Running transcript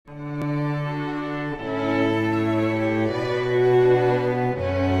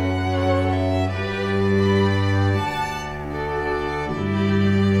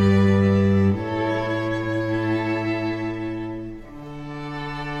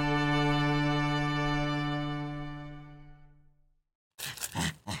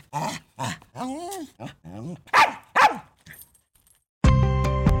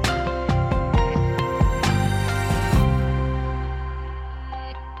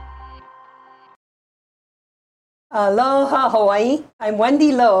Aloha, Hawaii. I'm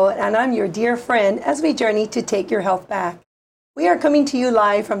Wendy Lowe, and I'm your dear friend as we journey to take your health back. We are coming to you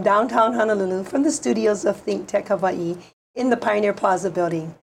live from downtown Honolulu from the studios of Think Tech Hawaii in the Pioneer Plaza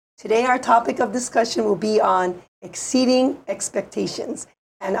building. Today, our topic of discussion will be on exceeding expectations,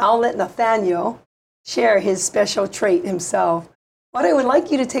 and I'll let Nathaniel share his special trait himself. What I would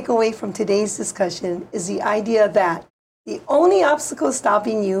like you to take away from today's discussion is the idea that the only obstacle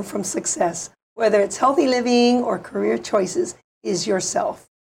stopping you from success, whether it's healthy living or career choices, is yourself.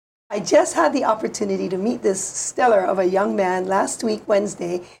 I just had the opportunity to meet this stellar of a young man last week,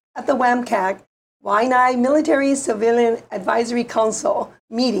 Wednesday, at the WAMCAC, Waianae Military Civilian Advisory Council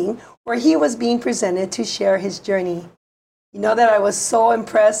meeting, where he was being presented to share his journey. You know that I was so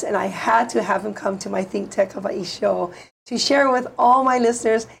impressed, and I had to have him come to my Think Tech Hawaii show to share with all my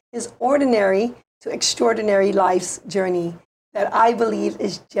listeners his ordinary to extraordinary life's journey that I believe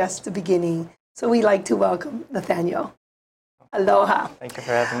is just the beginning. So we'd like to welcome Nathaniel. Aloha. Thank you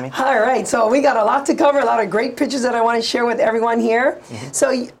for having me. All right, so we got a lot to cover, a lot of great pictures that I want to share with everyone here. Mm-hmm.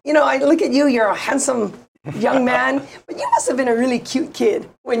 So, you know, I look at you, you're a handsome young man, but you must have been a really cute kid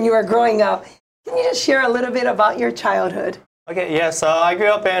when you were growing up. Can you just share a little bit about your childhood? Okay, yeah, so I grew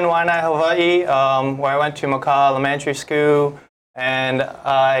up in Waianae, Hawaii, where I went to Makaha Elementary School, and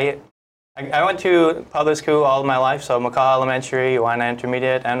I went to public school all my life, so Makaha Elementary, Waianae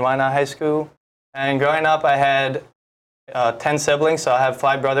Intermediate, and Waianae High School. And growing up, I had 10 siblings, so I have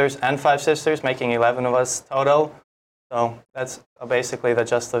 5 brothers and 5 sisters, making 11 of us total. So that's basically the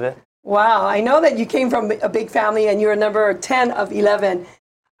gist of it. Wow, I know that you came from a big family and you're number 10 of 11.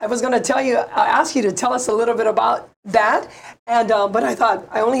 I was going to ask you to tell us a little bit about that, and but I thought,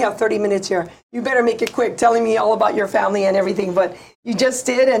 I only have 30 minutes here. You better make it quick, telling me all about your family and everything, but you just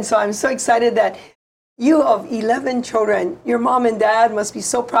did, and so I'm so excited that you, of 11 children, your mom and dad must be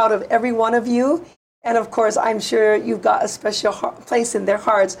so proud of every one of you. And of course, I'm sure you've got a special place in their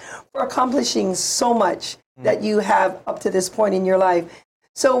hearts for accomplishing so much that you have up to this point in your life.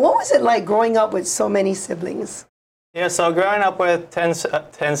 So what was it like growing up with so many siblings? Yeah, so growing up with 10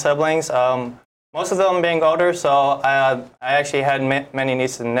 siblings, most of them being older, so I actually had many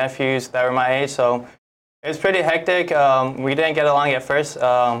nieces and nephews that were my age, so it was pretty hectic. We didn't get along at first.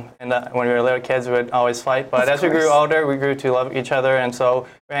 When we were little kids, we would always fight. But as we grew older, we grew to love each other. And so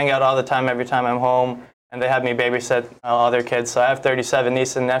we hang out all the time, every time I'm home. And they have me babysit other kids. So I have 37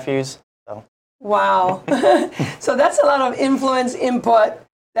 nieces and nephews. So. Wow. So that's a lot of influence, input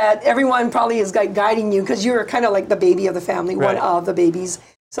that everyone probably is guiding you, because you're kind of like the baby of the family, right. One of the babies.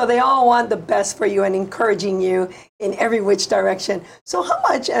 So they all want the best for you and encouraging you in every which direction. So how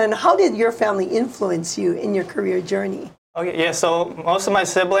much and how did your family influence you in your career journey? Okay, yeah, so most of my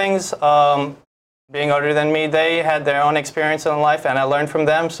siblings, being older than me, they had their own experience in life, and I learned from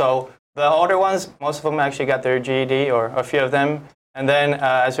them. So the older ones, most of them actually got their GED, or a few of them. And then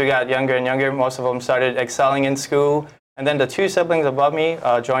as we got younger and younger, most of them started excelling in school. And then the 2 siblings above me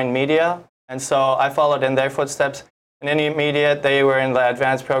joined media. And so I followed in their footsteps. In intermediate, they were in the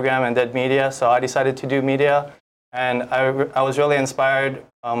advanced program and did media, so I decided to do media. And I was really inspired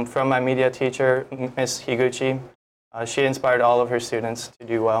from my media teacher, Miss Higuchi. She inspired all of her students to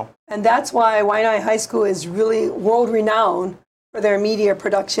do well. And that's why Waianae High School is really world-renowned for their media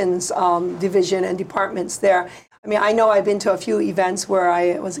productions division and departments there. I mean, I know I've been to a few events where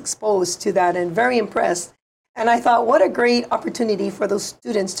I was exposed to that and very impressed. And I thought, what a great opportunity for those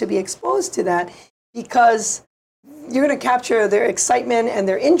students to be exposed to that, because you're going to capture their excitement and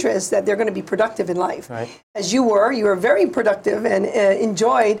their interest that they're going to be productive in life. Right. As you were very productive and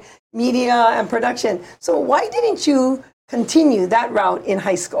enjoyed media and production. So why didn't you continue that route in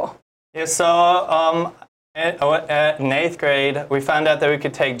high school? Yeah, so in 8th grade, we found out that we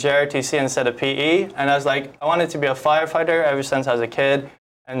could take JROTC instead of PE. And I was like, I wanted to be a firefighter ever since I was a kid.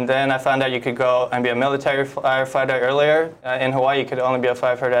 And then I found out you could go and be a military firefighter earlier. In Hawaii, you could only be a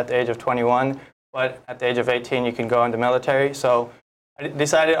firefighter at the age of 21. But at the age of 18, you can go in the military. So I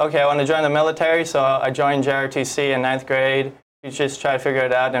decided, okay, I want to join the military. So I joined JROTC in 9th grade. You just try to figure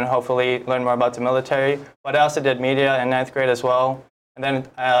it out and hopefully learn more about the military. But I also did media in 9th grade as well. And then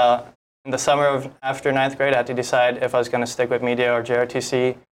in the summer after 9th grade, I had to decide if I was going to stick with media or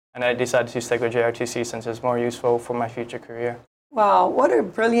JROTC. And I decided to stick with JROTC since it's more useful for my future career. Wow, what a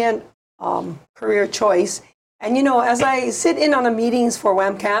brilliant career choice. And you know, as I sit in on the meetings for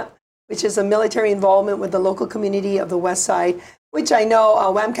WAMCAT, which is a military involvement with the local community of the West Side, which I know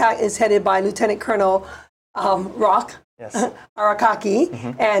WAMCAT is headed by Lieutenant Colonel Rock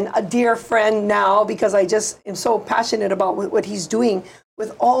Arakaki, and a dear friend now, because I just am so passionate about what he's doing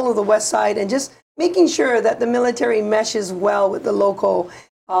with all of the West Side and just making sure that the military meshes well with the local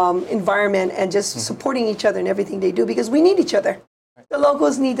environment and just supporting each other in everything they do, because we need each other. The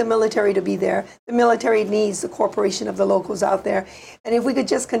locals need the military to be there. The military needs the corporation of the locals out there. And if we could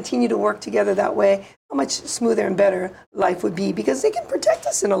just continue to work together that way, how much smoother and better life would be, because they can protect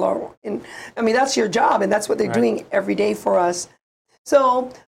us in a lot. I mean, that's your job, and that's what they're doing every day for us.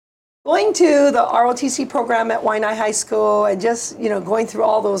 So going to the ROTC program at Waianae High School and just, going through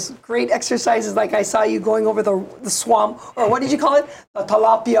all those great exercises, like I saw you going over the swamp, or what did you call it? The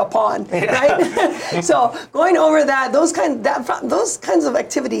tilapia pond, right? So going over that, those kinds of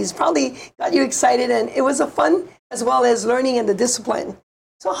activities probably got you excited, and it was a fun as well as learning and the discipline.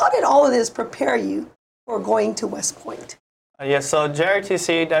 So how did all of this prepare you for going to West Point? Yes, so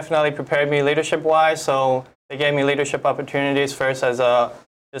JRTC definitely prepared me leadership-wise. So they gave me leadership opportunities first as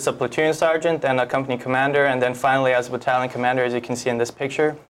just a platoon sergeant, then a company commander, and then finally as a battalion commander, as you can see in this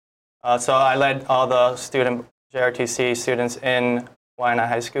picture. So I led all the JRTC students in Waianae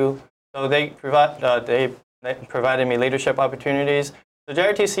High School. So they provided me leadership opportunities. So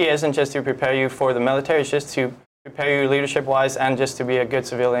JRTC isn't just to prepare you for the military, it's just to prepare you leadership-wise and just to be a good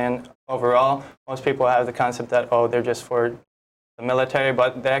civilian overall. Most people have the concept that, they're just for the military,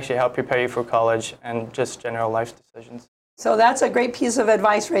 but they actually help prepare you for college and just general life decisions. So that's a great piece of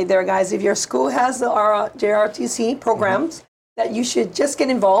advice right there, guys. If your school has the JRTC programs, that you should just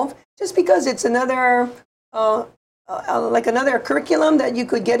get involved, just because it's another, like another curriculum that you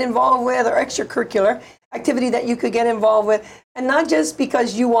could get involved with, or extracurricular activity that you could get involved with. And not just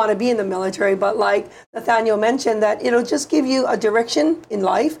because you want to be in the military, but like Nathaniel mentioned, that it'll just give you a direction in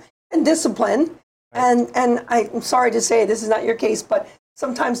life and discipline. Right. And I'm sorry to say this is not your case, but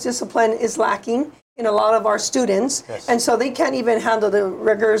sometimes discipline is lacking in a lot of our students. Yes. And so they can't even handle the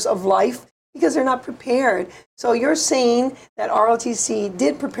rigors of life because they're not prepared. So you're saying that ROTC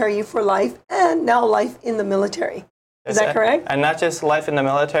did prepare you for life, and now life in the military. Is that correct? And not just life in the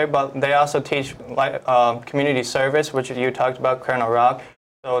military, but they also teach community service, which you talked about, Colonel Rock.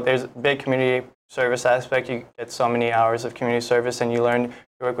 So there's a big community service aspect. You get so many hours of community service, and you learn to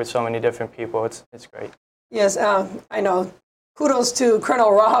work with so many different people. It's great. Yes, I know. Kudos to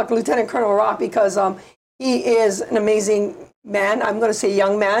Colonel Rock, Lieutenant Colonel Rock, because he is an amazing man. I'm going to say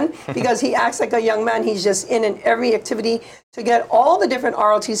young man, because he acts like a young man. He's just in every activity to get all the different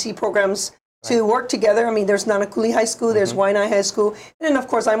ROTC programs to work together. I mean, there's Nanakuli High School, there's Waianae High School, and then, of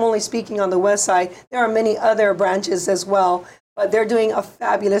course, I'm only speaking on the west side. There are many other branches as well, but they're doing a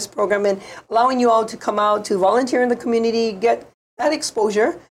fabulous program and allowing you all to come out to volunteer in the community, get that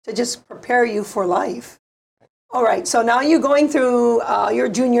exposure to just prepare you for life. All right, so now you're going through your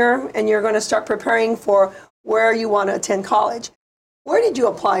junior, and you're going to start preparing for where you want to attend college. Where did you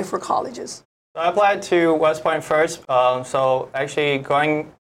apply for colleges? So I applied to West Point first. So actually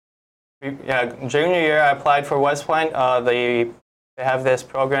junior year, I applied for West Point. They have this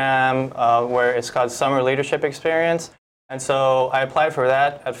program where it's called Summer Leadership Experience. And so I applied for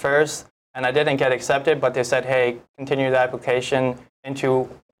that at first, and I didn't get accepted, but they said, hey, continue the application into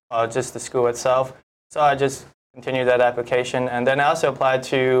just the school itself. So I just continued that application. And then I also applied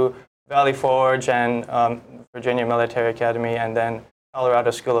to Valley Forge and Virginia Military Academy, and then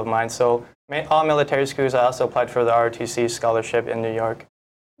Colorado School of Mines. So all military schools. I also applied for the ROTC scholarship in New York.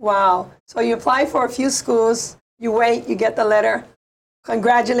 Wow. So you apply for a few schools, you wait, you get the letter.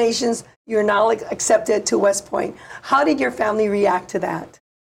 Congratulations, you're now accepted to West Point. How did your family react to that?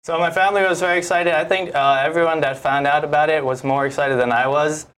 So my family was very excited. I think everyone that found out about it was more excited than I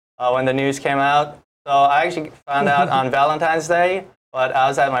was when the news came out. So I actually found out on Valentine's Day, but I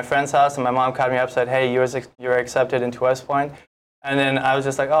was at my friend's house, and my mom called me up and said, hey, you're accepted into West Point. And then I was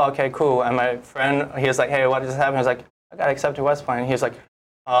just like, oh, okay, cool. And my friend, he was like, hey, what just happened? I was like, I got accepted to West Point. And he was like,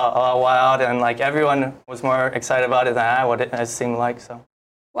 wild, and like everyone was more excited about it than I would. It seemed like so.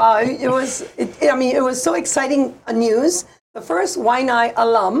 Wow, it was so exciting a news. The first Waianae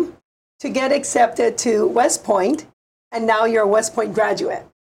alum to get accepted to West Point, and now you're a West Point graduate.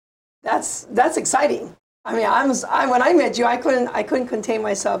 That's exciting. I mean, when I met you, I couldn't contain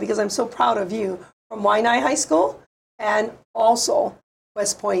myself, because I'm so proud of you, from Waianae High School and also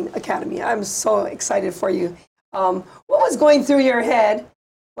West Point Academy. I'm so excited for you. What was going through your head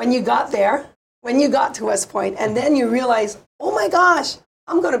when you got there, when you got to West Point, and then you realized, oh my gosh,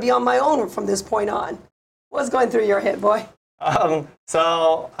 I'm going to be on my own from this point on? What's going through your head, boy?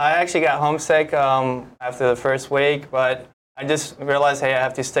 So I actually got homesick after the first week, but I just realized, hey, I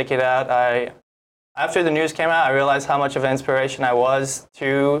have to stick it out. After the news came out, I realized how much of an inspiration I was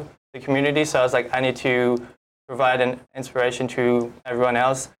to the community, so I was like, I need to provide an inspiration to everyone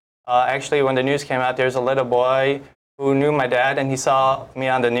else. Actually, when the news came out, there's a little boy who knew my dad, and he saw me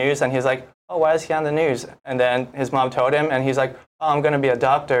on the news, and he's like, oh, why is he on the news? And then his mom told him, and he's like, I'm going to be a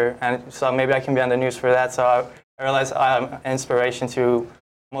doctor, and so maybe I can be on the news for that. So I realized I'm an inspiration to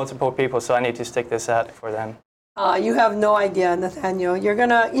multiple people, so I need to stick this out for them. You have no idea, Nathaniel. You're going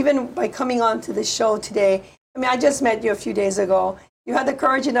to, even by coming on to the show today, I mean, I just met you a few days ago. You had the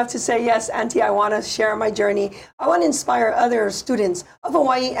courage enough to say, yes, Auntie, I want to share my journey. I want to inspire other students of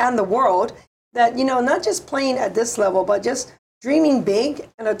Hawaii and the world that, not just playing at this level, but just dreaming big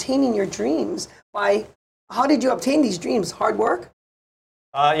and attaining your dreams. How did you obtain these dreams? Hard work?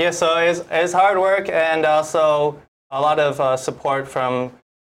 Yeah, so it's hard work and also a lot of support from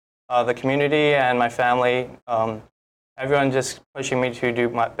the community and my family. Everyone just pushing me to do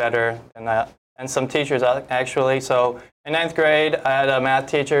better than that. And some teachers, actually. So in 9th grade, I had a math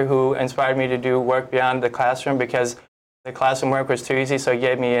teacher who inspired me to do work beyond the classroom because the classroom work was too easy, so he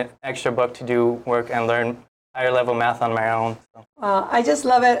gave me an extra book to do work and learn higher level math on my own. So. I just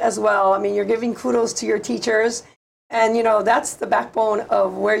love it as well. I mean, you're giving kudos to your teachers, and that's the backbone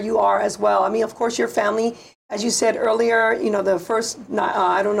of where you are as well. I mean, of course, your family, as you said earlier, the first,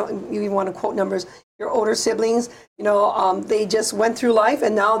 I don't know, you even want to quote numbers, your older siblings, they just went through life,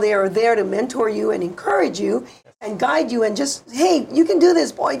 and now they are there to mentor you and encourage you and guide you and just, hey, you can do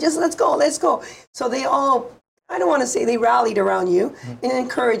this, boy, just let's go. So they all, I don't want to say they rallied around you and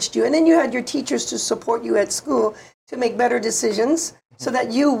encouraged you. And then you had your teachers to support you at school to make better decisions so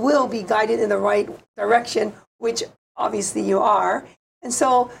that you will be guided in the right direction, which obviously you are. And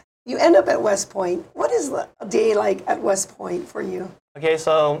so you end up at West Point. What is a day like at West Point for you? Okay,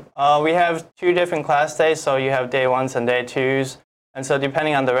 so we have 2 different class days. So you have day 1s and day 2s. And so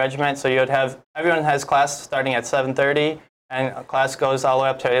depending on the regiment, so you'd have, everyone has class starting at 7:30, and class goes all the way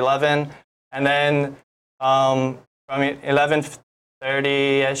up to 11. And then from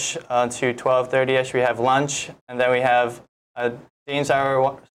 11:30-ish to 12:30-ish, we have lunch. And then we have a Dean's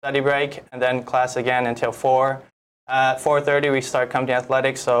Hour study break, and then class again until 4. At 4:30, we start company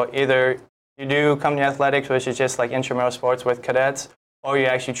athletics. So either you do company athletics, which is just like intramural sports with cadets, or you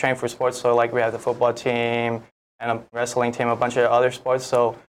actually train for sports. So like we have the football team and a wrestling team, a bunch of other sports.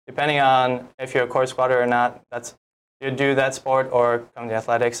 So depending on if you're a core squatter or not, you do that sport or company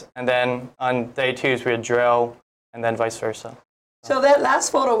athletics. And then on day 2s, we drill, and then vice versa. So that last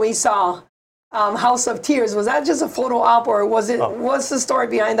photo we saw, House of Tears, was that just a photo op, or what's the story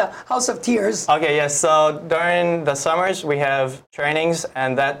behind the House of Tears? Okay, yes. So during the summers, we have trainings,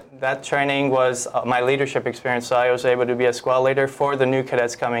 and that training was my leadership experience. So I was able to be a squad leader for the new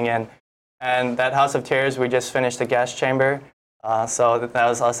cadets coming in. And that House of Tears, we just finished the gas chamber. So that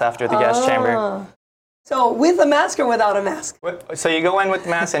was us after the gas chamber. So with a mask or without a mask? So you go in with the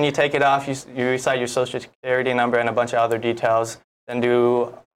mask and you take it off. You recite your social security number and a bunch of other details. Then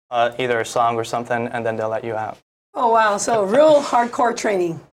do either a song or something, and then they'll let you out. Oh, wow. So real hardcore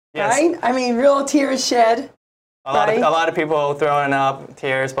training, yes. Right? I mean, real tears shed. A lot of people throwing up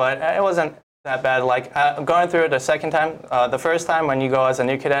tears, but it wasn't that bad. Like going through it the second time, the first time when you go as a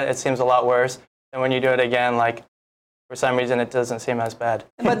new cadet, it seems a lot worse. And when you do it again, like for some reason, it doesn't seem as bad.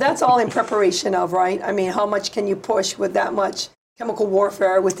 But that's all in preparation of, right? I mean, how much can you push with that much chemical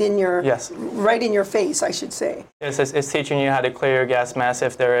warfare within your, right in your face, I should say. Yes, it's teaching you how to clear your gas mask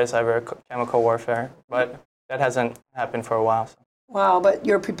if there is ever chemical warfare, but that hasn't happened for a while. So. Wow, but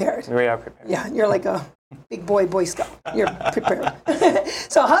you're prepared. We are prepared. Yeah, you're like a big Boy Scout. You're prepared.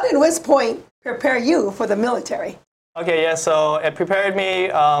 So how did West Point prepare you for the military? Okay, yeah, so it prepared me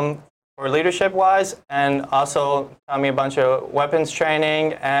for leadership-wise, and also taught me a bunch of weapons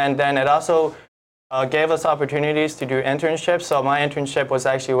training, and then it also gave us opportunities to do internships. So my internship was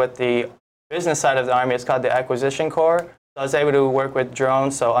actually with the business side of the Army. It's called the Acquisition Corps. So I was able to work with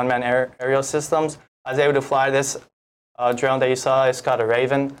drones, so unmanned aerial systems. I was able to fly this drone that you saw. It's called a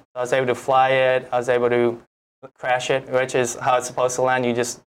Raven. So I was able to fly it. I was able to crash it, which is how it's supposed to land. You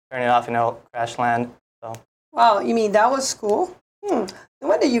just turn it off and it'll crash land. So. Wow, you mean that was school? No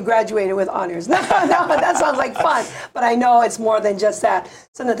wonder you graduated with honors. That sounds like fun, but I know it's more than just that.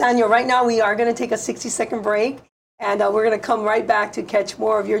 So Nathaniel, right now we are going to take a 60-second break, and we're going to come right back to catch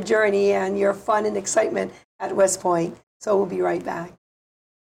more of your journey and your fun and excitement at West Point. So we'll be right back.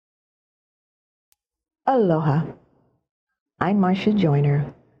 Aloha. I'm Marcia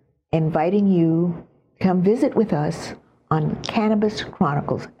Joyner, inviting you to come visit with us on Cannabis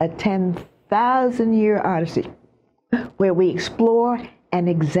Chronicles, a 10,000-year odyssey, where we explore and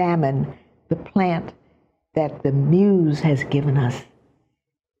examine the plant that the Muse has given us.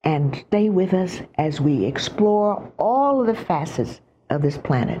 And stay with us as we explore all of the facets of this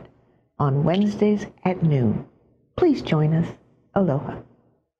planet on Wednesdays at noon. Please join us. Aloha.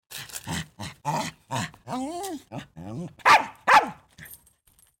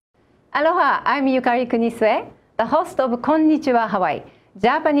 Aloha, I'm Yukari Kunisue, the host of Konnichiwa Hawaii,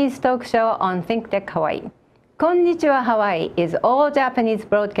 Japanese talk show on ThinkTech Hawaii. Konnichiwa Hawaii is all Japanese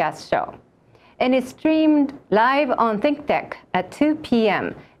broadcast show, and it's streamed live on ThinkTech at 2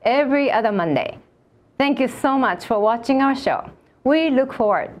 p.m. every other Monday. Thank you so much for watching our show. We look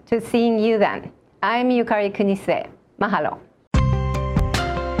forward to seeing you then. I'm Yukari Kunisue. Mahalo.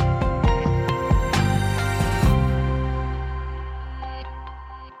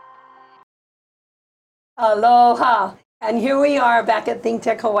 Aloha. And here we are back at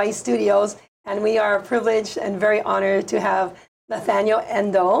ThinkTech Hawaii Studios, and we are privileged and very honored to have Nathaniel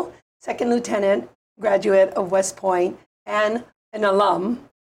Endo, second lieutenant, graduate of West Point, and an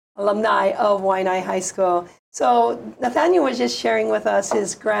alumni of Waianae High School. So Nathaniel was just sharing with us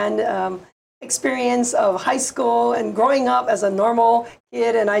his grand experience of high school and growing up as a normal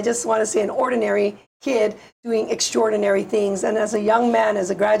kid, and I just want to say an ordinary kid doing extraordinary things. And as a young man, as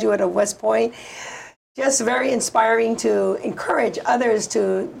a graduate of West Point, just very inspiring to encourage others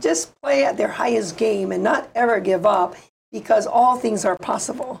to just play at their highest game and not ever give up, because all things are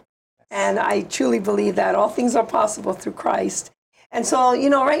possible. And I truly believe that all things are possible through Christ. And so,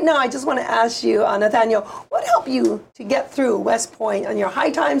 right now I just want to ask you, Nathaniel, what helped you to get through West Point on your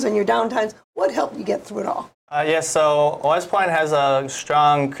high times and your down times? What helped you get through it all? Yes, so West Point has a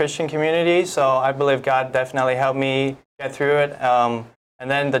strong Christian community, so I believe God definitely helped me get through it.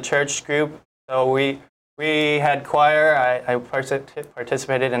 And then the church group, so we had choir. I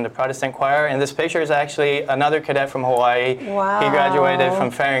participated in the Protestant choir, and this picture is actually another cadet from Hawaii. Wow. He graduated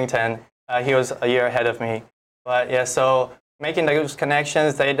from Farrington. He was a year ahead of me. But yeah, so making those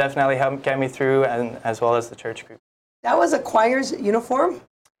connections, they definitely helped get me through, and as well as the church group. That was a choir's uniform?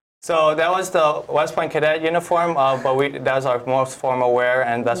 So that was the West Point cadet uniform, but that was our most formal wear,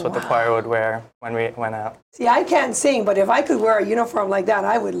 and that's what the choir would wear when we went out. See, I can't sing, but if I could wear a uniform like that,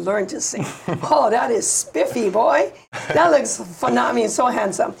 I would learn to sing. Oh, that is spiffy, boy. That looks phenomenal, so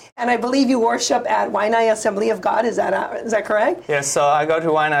handsome. And I believe you worship at Waianae Assembly of God. Is that correct? Yes, so I go to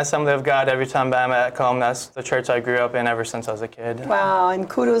Waianae Assembly of God every time I'm at home. That's the church I grew up in ever since I was a kid. Wow, and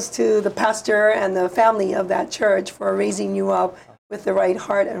kudos to the pastor and the family of that church for raising you up with the right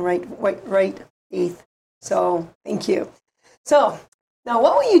heart and right faith. So thank you. So now,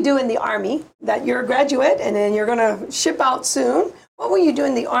 what will you do in the Army? That you're a graduate and then you're going to ship out soon. What will you do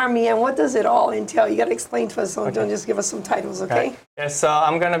in the Army, and what does it all entail? You got to explain to us, so don't just give us some titles, okay? Right. Yes, so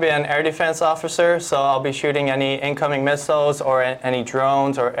I'm going to be an air defense officer, so I'll be shooting any incoming missiles or any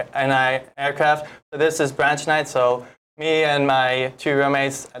drones or any aircraft. So this is branch night, so me and my two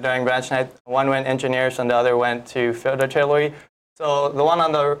roommates during branch night, one went engineers and the other went to field artillery. So the one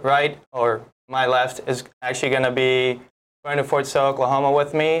on the right, or my left, is actually going to be going to Fort Sill, Oklahoma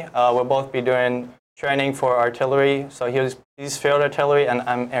with me. We'll both be doing training for artillery. So he's field artillery and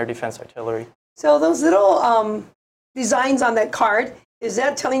I'm air defense artillery. So those little designs on that card, is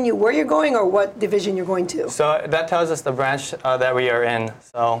that telling you where you're going or what division you're going to? So that tells us the branch that we are in.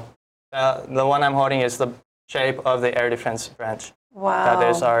 So the one I'm holding is the shape of the air defense branch. Wow. That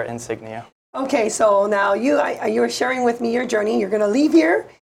is our insignia. Okay, so now you're sharing with me your journey. You're going to leave here.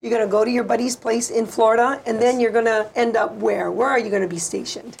 You're going to go to your buddy's place in Florida, and then you're going to end up where? Where are you going to be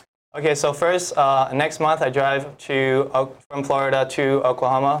stationed? Okay, so first, next month I drive from Florida to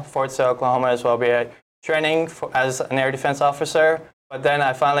Oklahoma, Fort Sill, Oklahoma, as well. I'll be training as an air defense officer. But then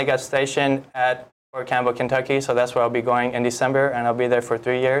I finally got stationed at Fort Campbell, Kentucky, so that's where I'll be going in December, and I'll be there for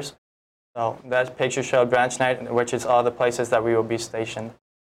 3 years. So that picture showed branch night, which is all the places that we will be stationed.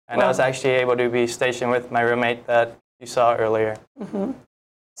 And wow. I was actually able to be stationed with my roommate that you saw earlier. Mm-hmm.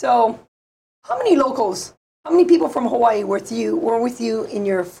 So how many locals, how many people from Hawaii were with you in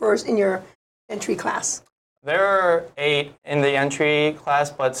your entry class? There are 8 in the entry class,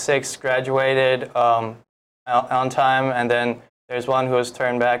 but 6 graduated on time. And then there's one who was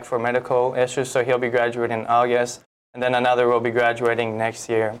turned back for medical issues, so he'll be graduating in August. And then another will be graduating next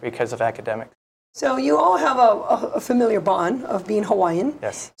year because of academics. So you all have a familiar bond of being Hawaiian.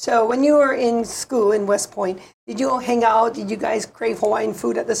 Yes. So when you were in school in West Point, did you all hang out? Did you guys crave Hawaiian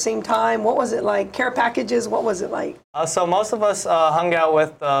food at the same time? What was it like? Care packages? What was it like? So most of us hung out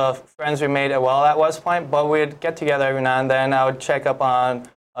with friends we made while at West Point, but we'd get together every now and then. I would check up on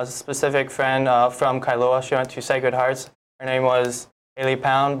a specific friend from Kailua. She went to Sacred Hearts. Her name was Haley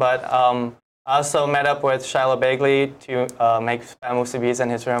Pound, but I also met up with Shiloh Bagley to make spam musubis in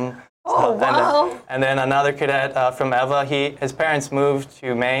his room. Oh, wow. And then another cadet from EVA, his parents moved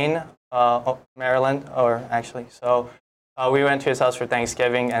to Maine, Maryland, or actually. So we went to his house for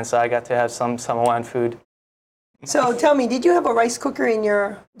Thanksgiving, and so I got to have some Samoan food. So tell me, did you have a rice cooker in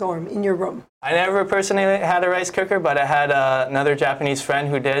your dorm, in your room? I never personally had a rice cooker, but I had another Japanese friend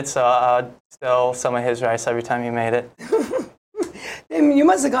who did, so I would steal some of his rice every time he made it. And you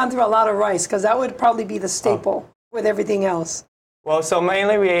must have gone through a lot of rice, because that would probably be the staple with everything else. Well, so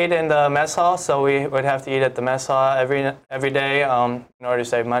mainly we ate in the mess hall, so we would have to eat at the mess hall every day in order to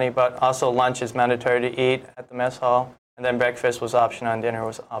save money, but also lunch is mandatory to eat at the mess hall, and then breakfast was optional and dinner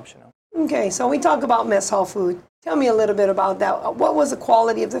was optional. Okay, so we talk about mess hall food. Tell me a little bit about that. What was the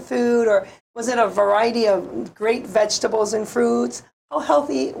quality of the food, or was it a variety of great vegetables and fruits? How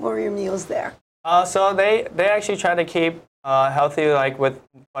healthy were your meals there? So they actually try to keep healthy,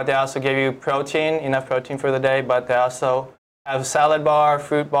 but they also give you protein, enough protein for the day, but they also have a salad bar,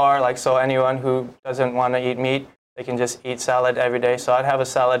 fruit bar, so anyone who doesn't want to eat meat, they can just eat salad every day. So I'd have a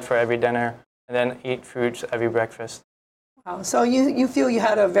salad for every dinner and then eat fruits every breakfast. Wow. So you feel you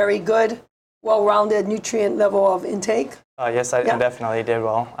had a very good, well-rounded nutrient level of intake? Yes, I definitely did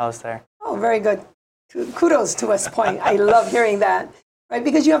well. I was there. Oh, very good. Kudos to West Point. I love hearing that. Right,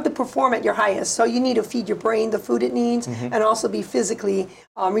 because you have to perform at your highest. So you need to feed your brain the food it needs and also be physically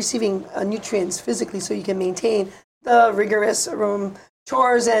receiving nutrients physically so you can maintain the rigorous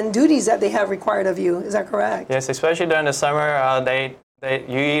chores and duties that they have required of you. Is that correct? Yes, especially during the summer,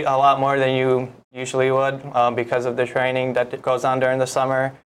 you eat a lot more than you usually would because of the training that goes on during the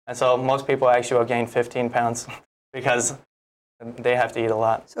summer. And so most people actually will gain 15 pounds because they have to eat a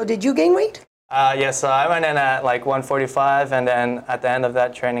lot. So did you gain weight? Yes, so I went in at 145, and then at the end of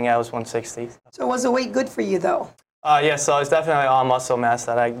that training, I was 160. So was the weight good for you, though? Yes, so it's definitely all muscle mass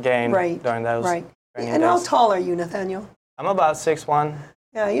that I gained during those training days. How tall are you, Nathaniel? I'm about 6'1".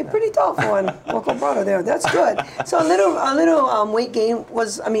 Yeah, you're pretty tall for one local brother there. That's good. So a little weight gain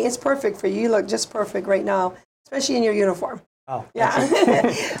was, it's perfect for you. You look just perfect right now, especially in your uniform. Oh, yeah.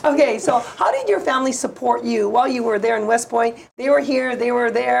 Okay, so how did your family support you while you were there in West Point? They were here, they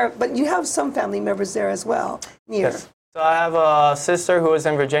were there, but you have some family members there as well, near. Yes. So I have a sister who was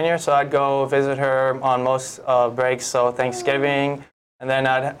in Virginia, so I'd go visit her on most breaks, so Thanksgiving, and then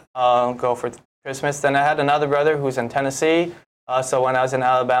I'd go for Christmas. Then I had another brother who's in Tennessee, so when I was in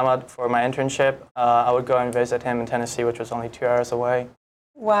Alabama for my internship, I would go and visit him in Tennessee, which was only 2 hours away.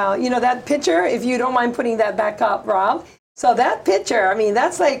 Wow, that picture, if you don't mind putting that back up, Rob. So that picture,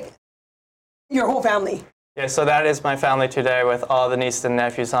 that's like your whole family. Yeah, so that is my family today with all the nieces and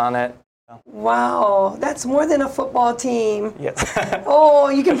nephews on it. Wow, that's more than a football team. Yes. Oh,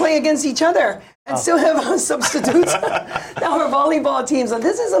 you can play against each other and still have substitutes. Now we're volleyball teams. So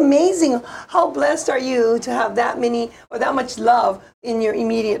this is amazing. How blessed are you to have that many or that much love in your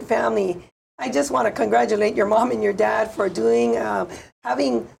immediate family? I just want to congratulate your mom and your dad for doing,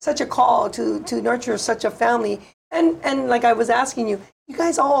 having such a call to nurture such a family. And like I was asking you, you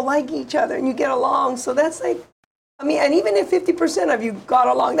guys all like each other and you get along. So that's and even if 50% of you got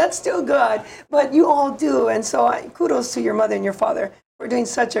along, that's still good. But you all do. And so kudos to your mother and your father for doing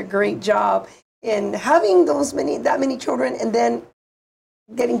such a great job in having that many children and then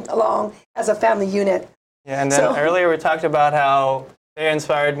getting along as a family unit. Yeah, and then earlier we talked about how they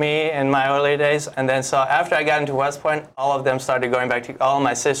inspired me in my early days, and then so after I got into West Point, all of my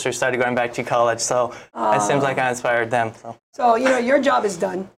sisters started going back to college, so it seems like I inspired them. So your job is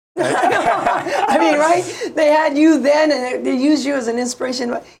done. Right? They had you then, and they used you as an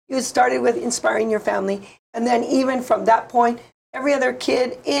inspiration. You started with inspiring your family, and then even from that point, every other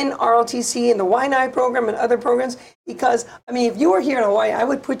kid in ROTC, in the Waianae program and other programs, because, if you were here in Hawaii, I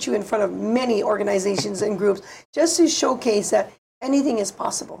would put you in front of many organizations and groups just to showcase that anything is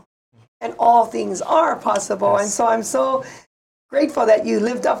possible, and all things are possible. Yes. And so I'm so grateful that you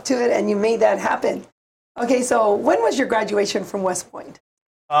lived up to it and you made that happen. Okay, so when was your graduation from West Point?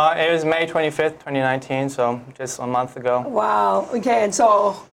 It was May 25th, 2019, so just a month ago. Wow. Okay, and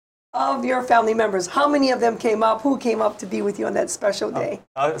so of your family members, how many of them came up? Who came up to be with you on that special day?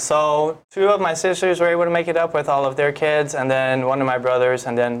 So 2 of my sisters were able to make it up with all of their kids, and then 1 of my brothers,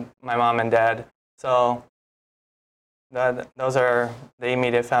 and then my mom and dad. So those are the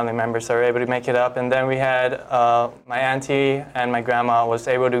immediate family members that were able to make it up. And then we had my auntie and my grandma was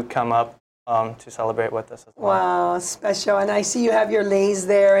able to come up to celebrate with us as well. Wow, special. And I see you have your leis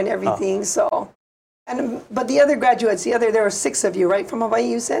there and everything. But the other graduates, there were 6 of you, right, from Hawaii,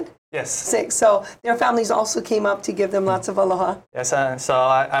 you said? Yes. 6. So their families also came up to give them lots of aloha. Yes, so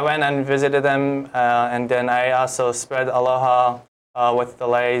I went and visited them, and then I also spread aloha with the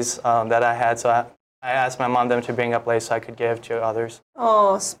leis that I had. So I asked my mom them to bring up leis so I could give to others.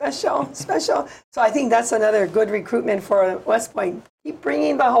 Oh, special. So I think that's another good recruitment for West Point. Keep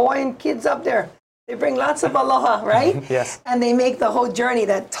bringing the Hawaiian kids up there. They bring lots of aloha, right? Yes. And they make the whole journey,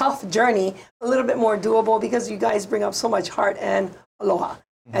 that tough journey, a little bit more doable because you guys bring up so much heart and aloha.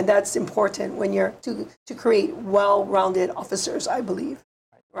 And that's important when you're to create well-rounded officers, I believe,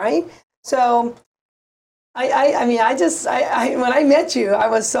 right? So I mean, when I met you, I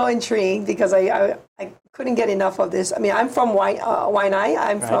was so intrigued because I couldn't get enough of this. I mean, I'm from Waianae.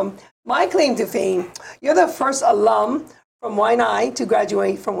 I'm from, my claim to fame, you're the first alum from Waianae to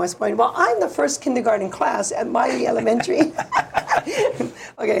graduate from West Point. Well, I'm the first kindergarten class at Miley Elementary.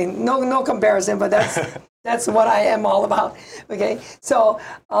 Okay, no comparison, but that's what I am all about. Okay, so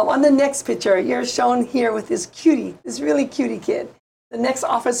on the next picture, you're shown here with this cutie, this really cutie kid, the next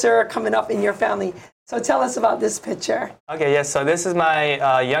officer coming up in your family. So tell us about this picture. Okay, yes, so this is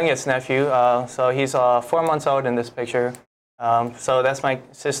my youngest nephew. So he's 4 months old in this picture. So that's my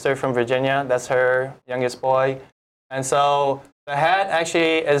sister from Virginia. That's her youngest boy. And so the hat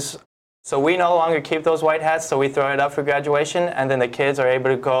actually is, so we no longer keep those white hats, so we throw it up for graduation, and then the kids are able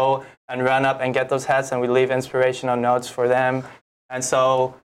to go and run up and get those hats, and we leave inspirational notes for them. And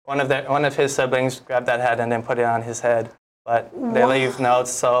so one of his siblings grabbed that hat and then put it on his head. But they leave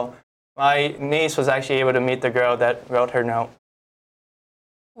notes, so my niece was actually able to meet the girl that wrote her note.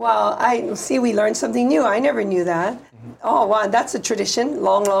 Wow, I see we learned something new. I never knew that. Mm-hmm. Oh, wow, that's a tradition,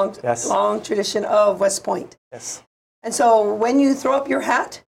 long tradition of West Point. Yes. And so when you throw up your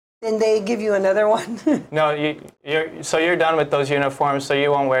hat, then they give you another one? No, you're done with those uniforms, so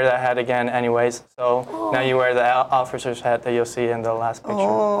you won't wear that hat again anyways. So now you wear the officer's hat that you'll see in the last picture.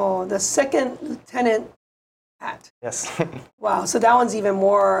 Oh, the second lieutenant hat. Yes. Wow, so that one's even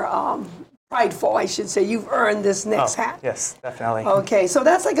more prideful, I should say. You've earned this next hat. Yes, definitely. Okay, so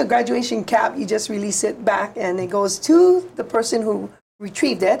that's like a graduation cap. You just release it back, and it goes to the person who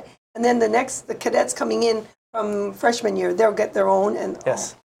retrieved it. And then the cadets coming in from freshman year, they'll get their own. And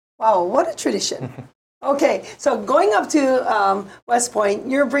yes. Wow, what a tradition. Okay, so going up to West Point,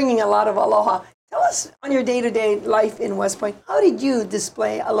 you're bringing a lot of aloha. Tell us on your day-to-day life in West Point, how did you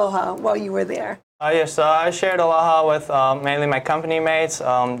display aloha while you were there? Yes, so I shared aloha with mainly my company mates,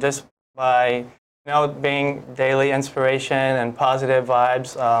 just by being daily inspiration and positive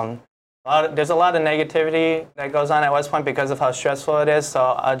vibes. There's a lot of negativity that goes on at West Point because of how stressful it is,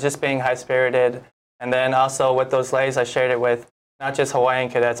 so just being high-spirited. And then also with those leis, I shared it with not just Hawaiian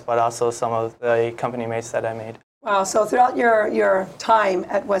cadets, but also some of the company mates that I made. Wow, so throughout your time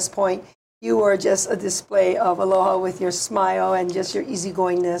at West Point, you were just a display of aloha with your smile and just your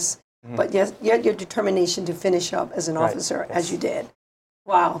easygoingness, but yet your determination to finish up as an officer as you did.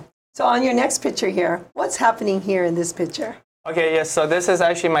 Wow. So on your next picture here, what's happening here in this picture? Okay, yes, so this is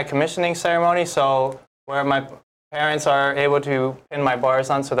actually my commissioning ceremony, so where my parents are able to pin my bars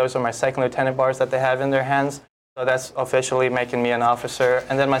on, so those are my second lieutenant bars that they have in their hands. So that's officially making me an officer.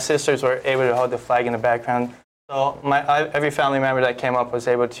 And then my sisters were able to hold the flag in the background. So every family member that came up was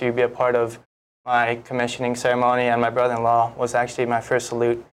able to be a part of my commissioning ceremony, and my brother-in-law was actually my first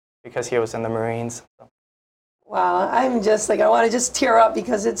salute because he was in the Marines. So. Wow, I'm just like, I want to just tear up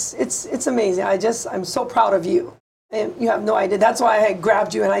because it's amazing. I'm so proud of you. And you have no idea. That's why I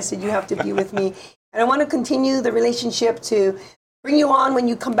grabbed you and I said, you have to be with me. And I want to continue the relationship to bring you on when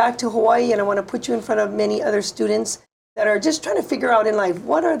you come back to Hawaii, and I want to put you in front of many other students that are just trying to figure out in life,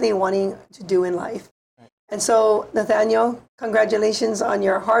 what are they wanting to do in life? And so, Nathaniel, congratulations on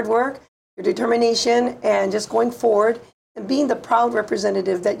your hard work, your determination, and just going forward and being the proud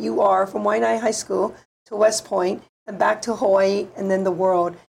representative that you are from Waianae High School to West Point and back to Hawaii and then the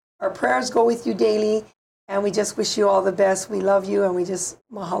world. Our prayers go with you daily, and we just wish you all the best. We love you, and we just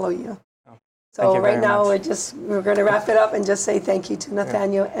mahalo you. So right now we're going to wrap it up and just say thank you to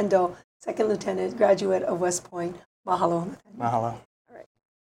Nathaniel Endo, Second Lieutenant, graduate of West Point. Mahalo. Mahalo. All right.